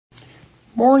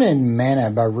Morning Manna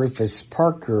by Rufus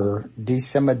Parker,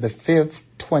 December the 5th,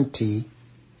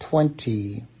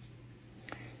 2020.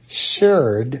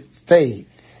 Shared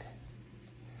faith.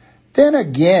 Then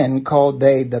again called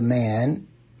they the man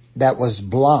that was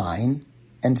blind,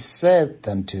 and said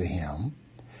unto him,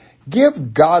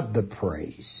 Give God the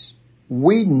praise.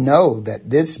 We know that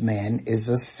this man is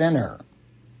a sinner.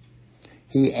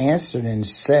 He answered and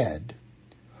said,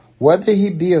 Whether he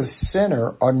be a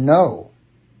sinner or no,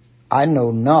 I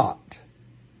know not.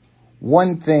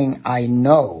 One thing I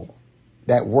know,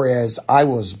 that whereas I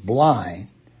was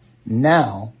blind,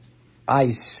 now I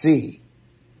see.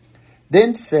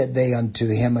 Then said they unto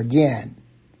him again,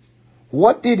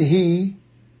 What did he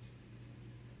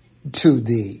to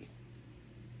thee?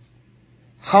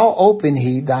 How opened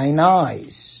he thine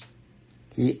eyes?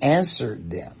 He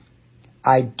answered them,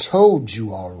 I told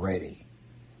you already,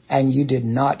 and you did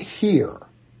not hear.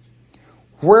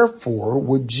 Wherefore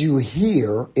would you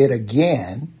hear it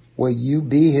again? Will you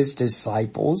be his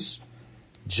disciples?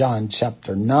 John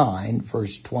chapter 9,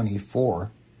 verse 24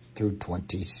 through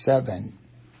 27.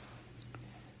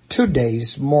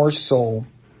 Today's morsel.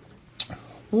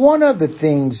 One of the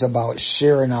things about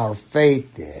sharing our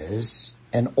faith is,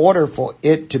 in order for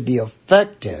it to be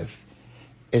effective,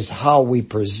 is how we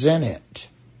present it.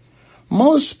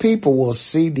 Most people will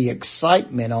see the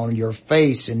excitement on your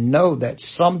face and know that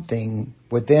something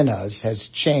within us has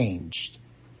changed.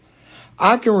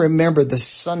 I can remember the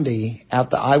Sunday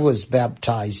after I was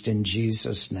baptized in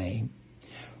Jesus' name.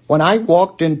 When I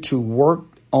walked into work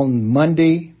on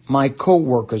Monday, my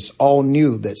co-workers all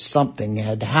knew that something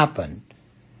had happened,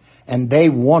 and they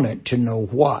wanted to know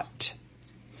what.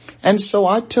 And so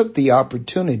I took the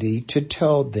opportunity to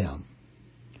tell them.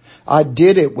 I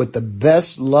did it with the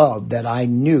best love that I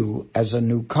knew as a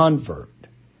new convert.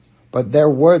 But there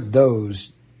were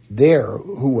those there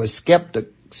who were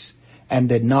skeptics and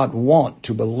did not want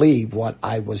to believe what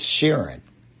I was sharing.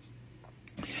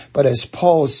 But as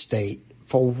Paul states,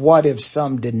 for what if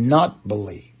some did not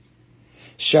believe?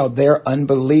 Shall their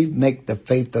unbelief make the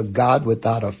faith of God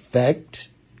without effect?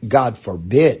 God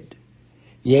forbid.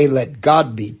 Yea, let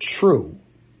God be true,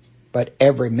 but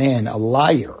every man a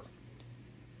liar.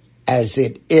 As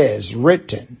it is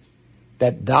written,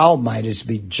 that thou mightest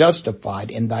be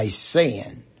justified in thy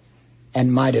saying,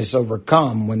 and mightest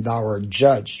overcome when thou art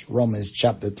judged. Romans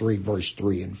chapter 3, verse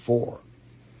 3 and 4.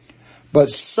 But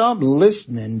some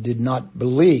listening did not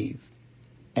believe,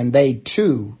 and they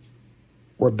too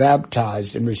were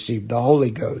baptized and received the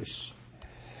Holy Ghost.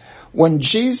 When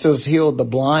Jesus healed the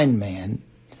blind man,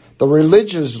 the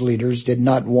religious leaders did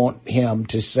not want him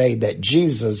to say that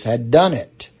Jesus had done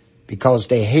it, because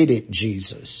they hated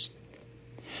Jesus.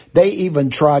 They even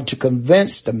tried to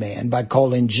convince the man by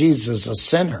calling Jesus a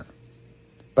sinner.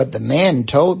 But the man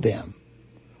told them,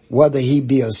 whether he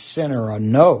be a sinner or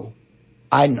no,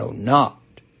 I know not.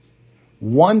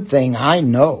 One thing I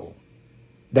know,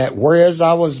 that whereas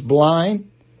I was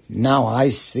blind, now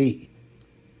I see.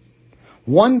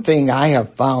 One thing I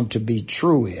have found to be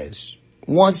true is,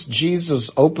 once Jesus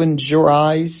opens your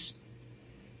eyes,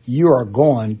 you are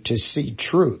going to see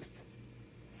truth.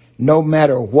 No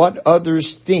matter what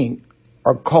others think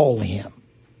or call him.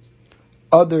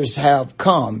 Others have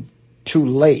come too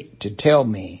late to tell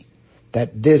me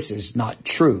that this is not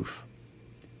truth.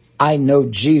 I know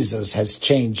Jesus has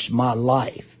changed my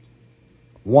life.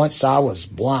 Once I was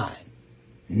blind,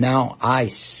 now I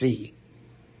see.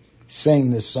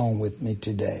 Sing this song with me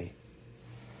today.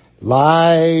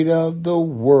 Light of the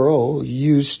world,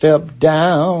 you step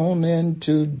down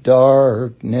into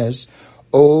darkness.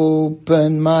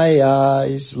 Open my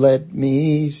eyes, let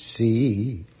me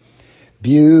see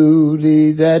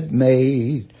beauty that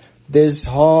made this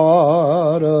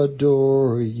heart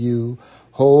adore you.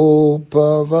 Hope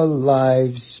of a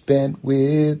life spent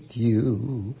with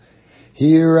you.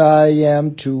 Here I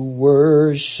am to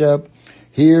worship.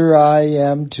 Here I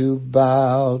am to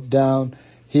bow down.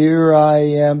 Here I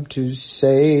am to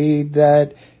say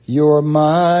that you're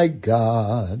my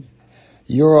God.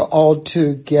 You're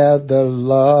altogether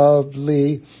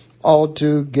lovely,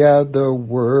 altogether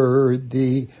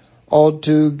worthy,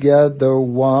 altogether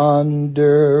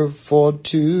wonderful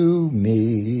to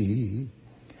me.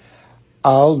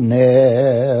 I'll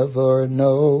never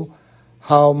know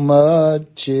how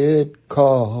much it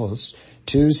costs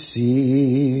to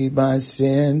see my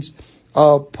sins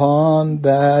upon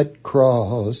that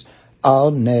cross.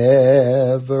 I'll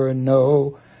never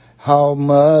know how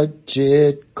much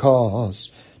it costs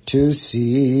to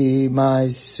see my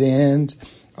sins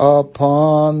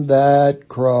upon that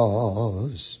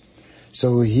cross.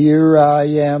 So here I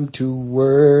am to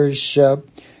worship.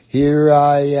 Here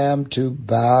I am to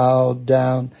bow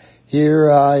down.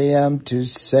 Here I am to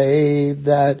say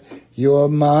that you're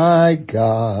my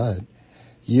God.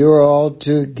 You're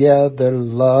altogether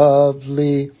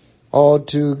lovely,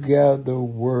 altogether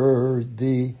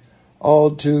worthy,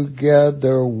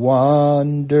 altogether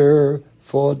wonderful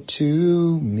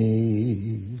to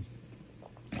me.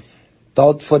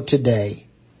 Thought for today.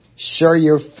 Share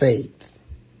your faith,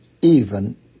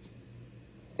 even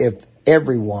if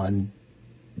everyone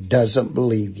doesn't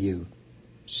believe you.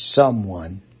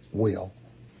 Someone will.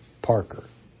 Parker.